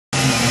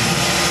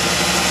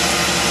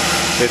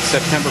It's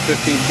September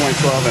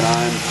 15.12 and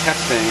I'm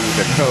testing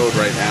the code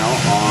right now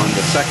on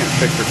the second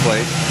fixture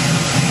plate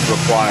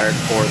required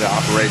for the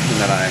operation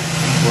that I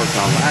worked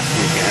on last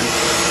weekend.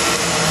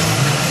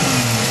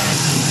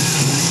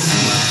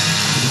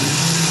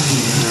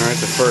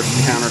 Alright, the first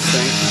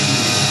countersink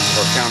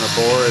or counter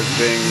bore is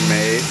being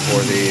made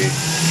for the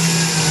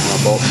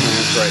bolt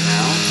clamps right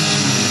now.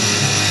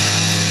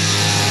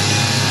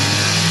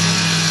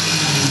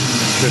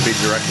 Should be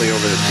directly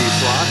over the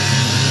T-slot.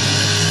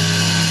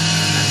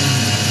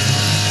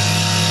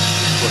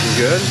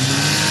 Looking good.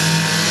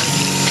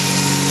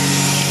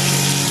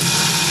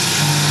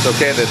 It's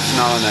okay that it's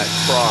not on that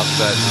cross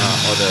that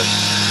or the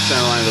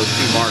center line of those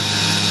two marks.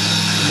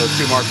 Those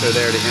two marks are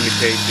there to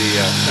indicate the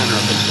center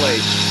of the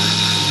plate.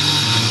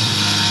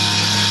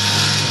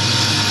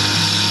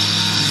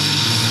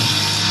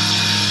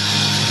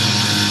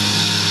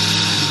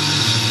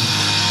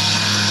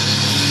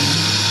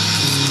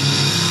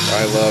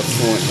 I love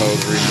coolant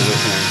hose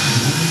repositioning.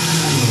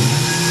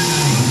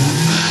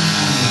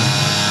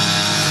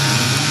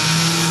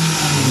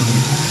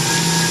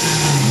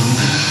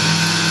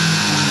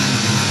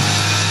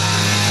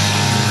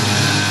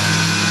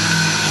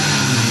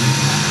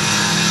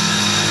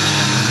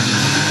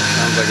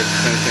 Sounds like it's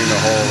finishing the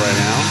hole right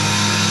now.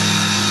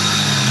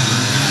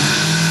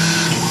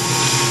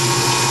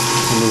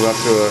 We'll move up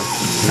to a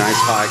nice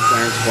high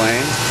clearance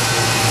plane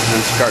and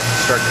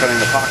start cutting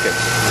the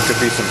pockets. There could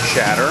be some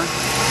chatter.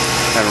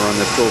 Kind of run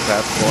this tool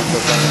path before, so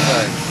it's on the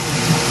side.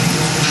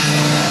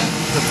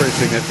 It's a pretty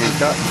significant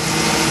cut.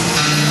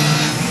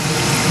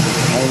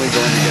 It's only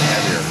going to get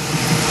heavier.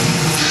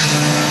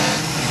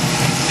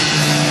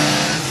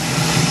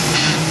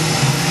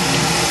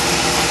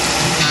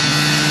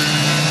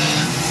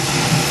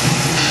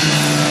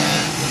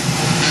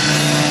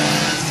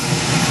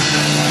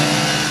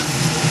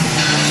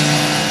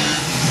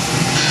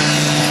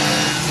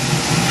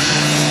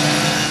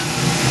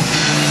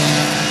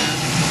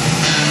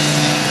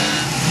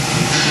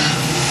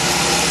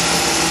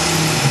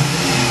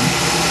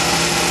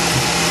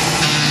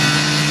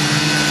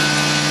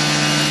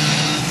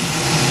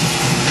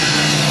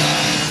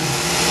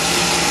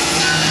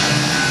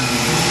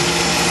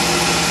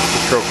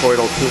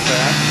 Trochoidal tool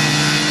path.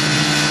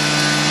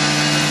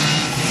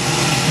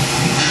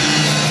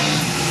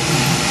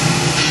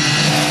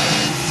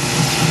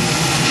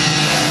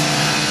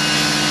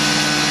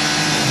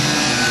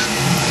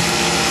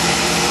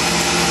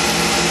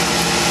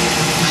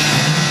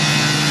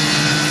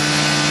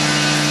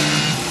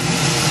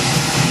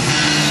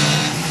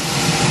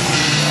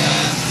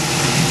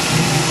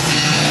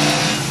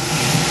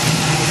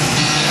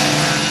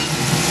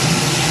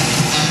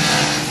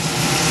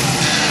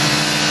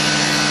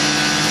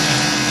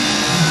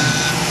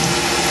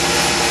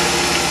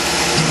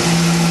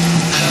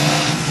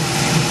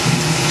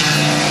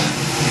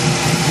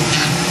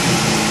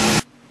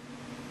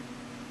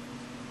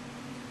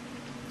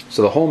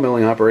 So the whole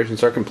milling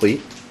operations are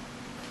complete.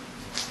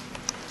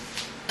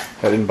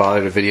 I didn't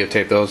bother to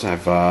videotape those.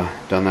 I've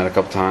done that a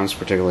couple times,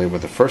 particularly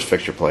with the first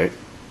fixture plate.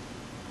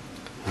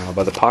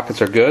 But the pockets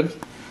are good.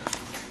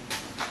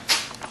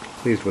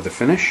 Pleased with the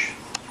finish.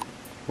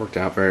 Worked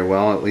out very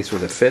well, at least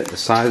with the fit. The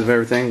size of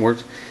everything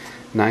worked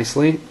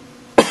nicely.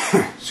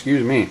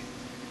 Excuse me.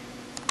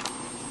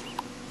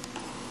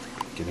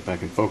 Get it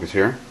back in focus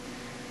here.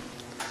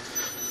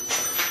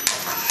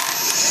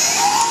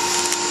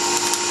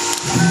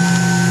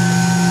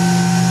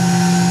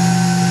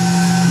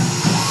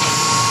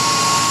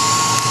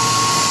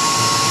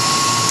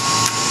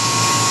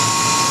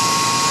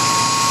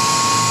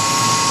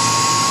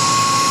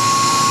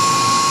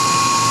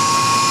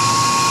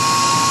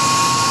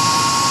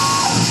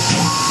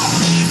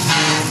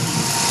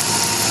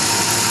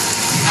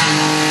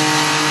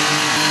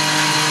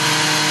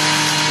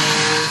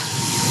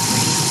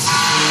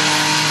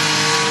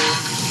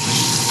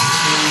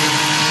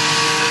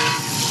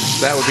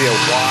 That would be a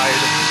wide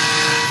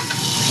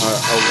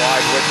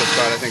width of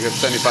side. I think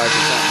it's 75%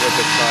 width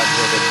of side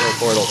with a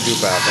trochoidal two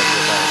path. That's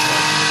what that looks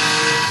like.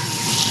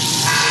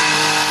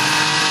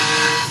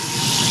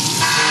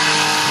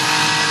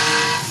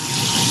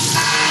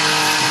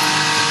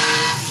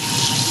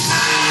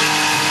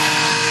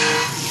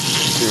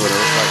 See what it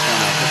looks like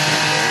coming out this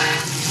end there.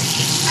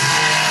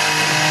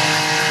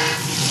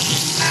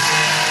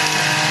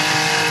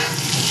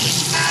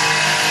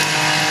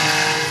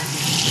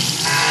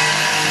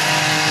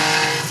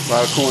 A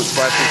lot of coolant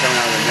splashing coming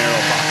out of the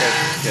narrow pocket,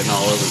 getting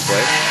all over the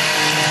place.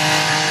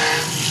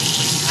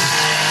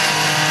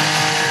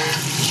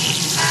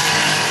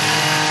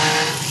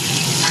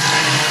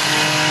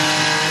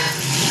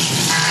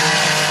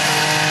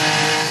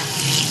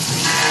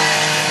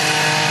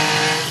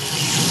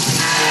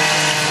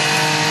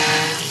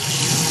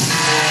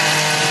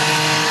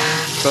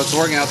 So it's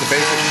working out the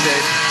basic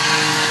shape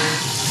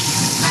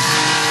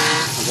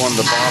of one of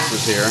the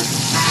bosses here.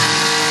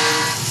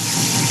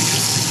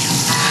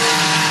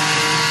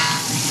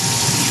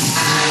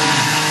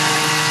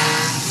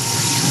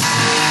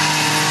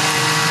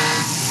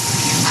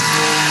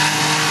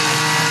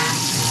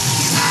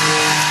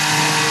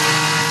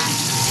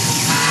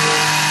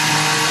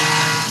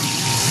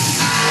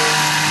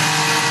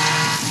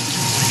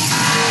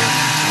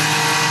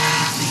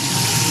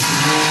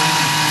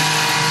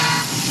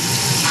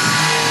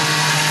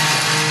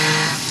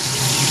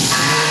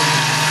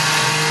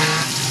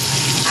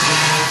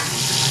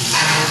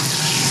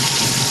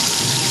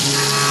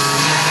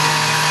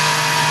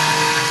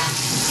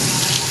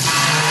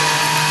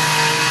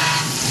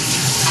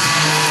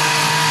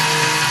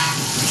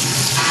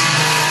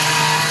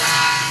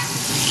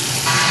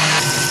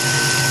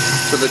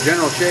 So the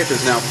general shape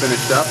is now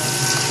finished up,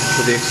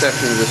 with the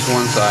exception of this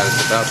one side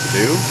it's about to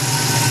do.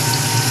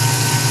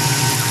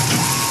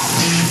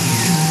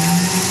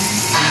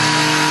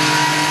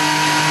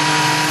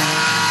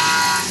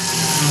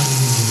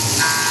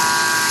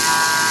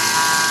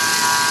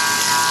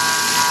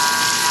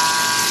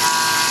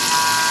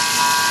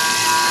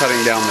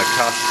 Cutting down the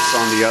cusps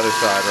on the other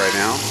side right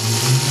now.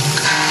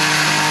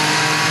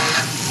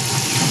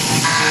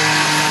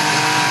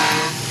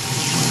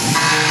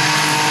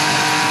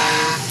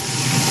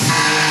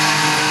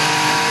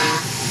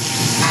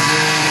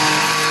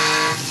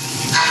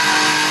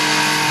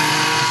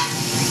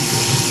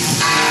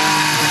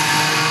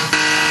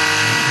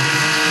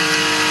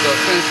 So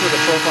finished with the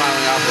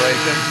profiling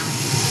operation.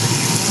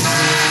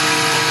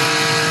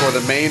 For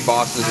the main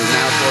bosses, is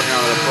now working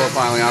on the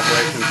profiling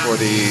operation for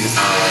the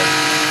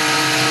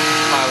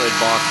pilot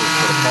bosses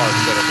for the parts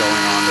that are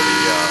going on to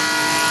the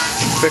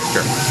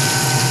fixture.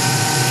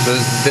 So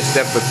this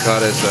depth of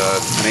cut is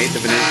an eighth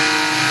of an inch,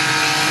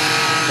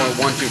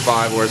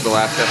 0.125, whereas the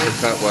last depth of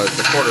cut was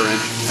a quarter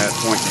inch at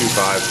 0.250.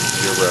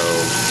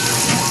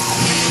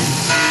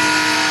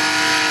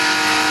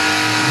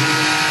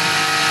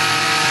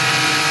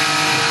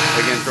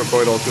 Again,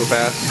 trochoidal tool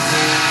pass.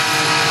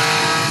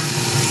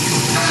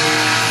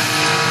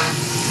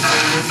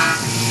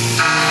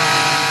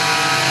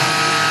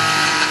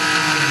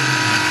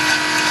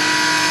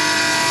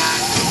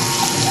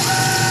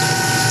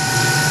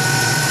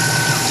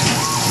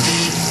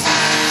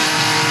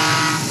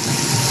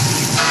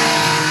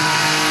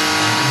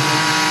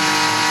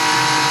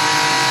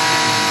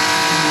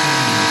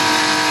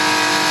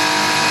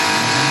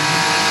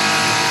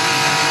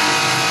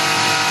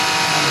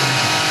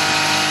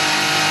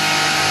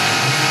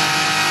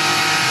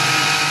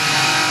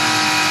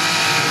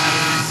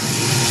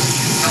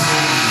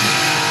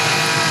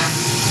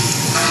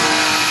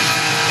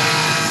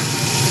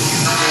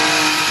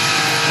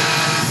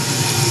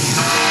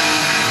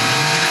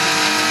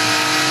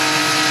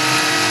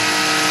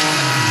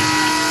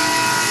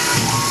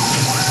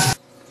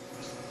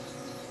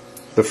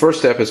 The first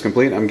step is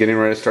complete. I'm getting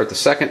ready to start the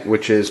second,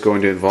 which is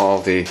going to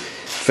involve the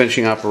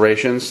finishing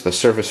operations, the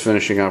surface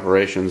finishing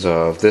operations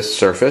of this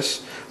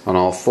surface on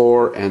all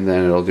four, and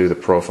then it'll do the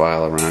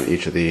profile around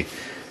each of the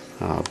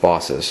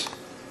bosses.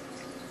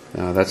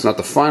 That's not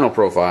the final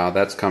profile,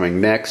 that's coming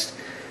next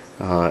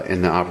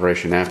in the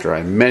operation after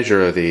I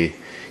measure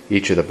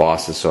each of the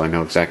bosses so I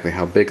know exactly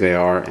how big they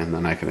are, and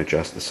then I can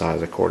adjust the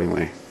size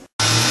accordingly.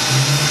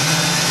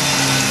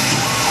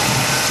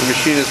 The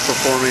machine is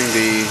performing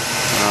the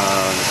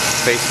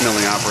face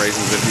milling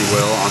operations, if you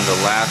will, on the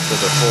last of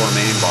the four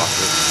main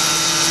bosses.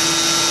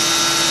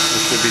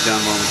 This should be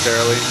done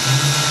momentarily.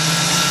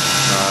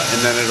 And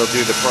then it'll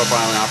do the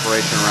profiling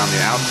operation around the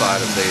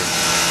outside of the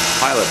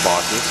pilot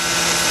bosses.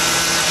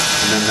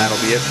 And then that'll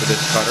be it for this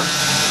cutter.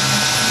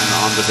 And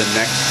on to the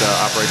next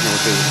operation,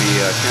 which is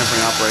the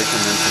chamfering operation,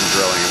 and then some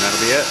drilling, and that'll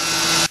be it.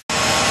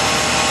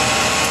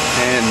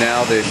 And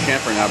now the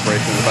chamfering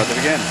operation is about to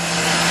begin.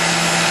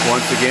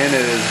 Once again,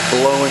 it is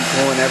blowing,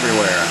 pulling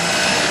everywhere.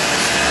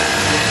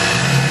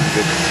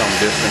 Get some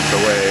distance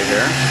away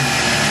here.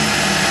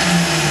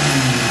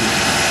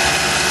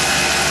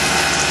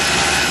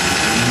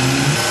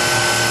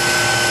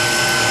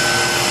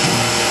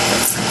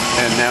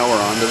 And now we're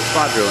on to the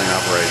spot drilling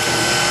operation.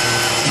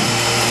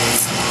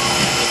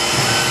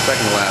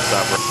 Second to last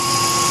operation.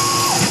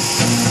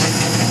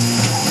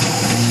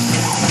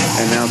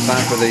 And now it's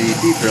time for the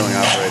deep drilling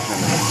operation.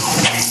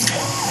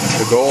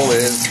 The goal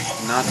is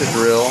not to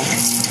drill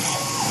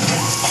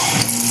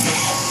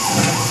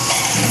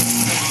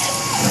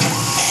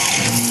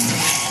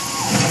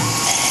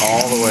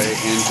all the way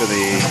into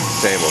the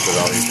table, because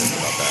I'll be thinking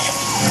about that.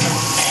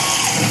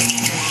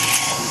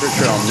 I'm pretty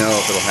sure I'll know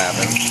if it'll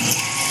happen.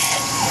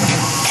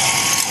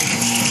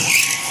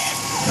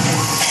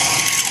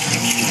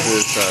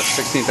 This is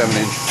 1/16 of an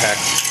inch peck.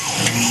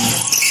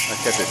 I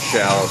kept it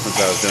shallow since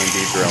I was doing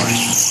deep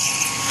drilling.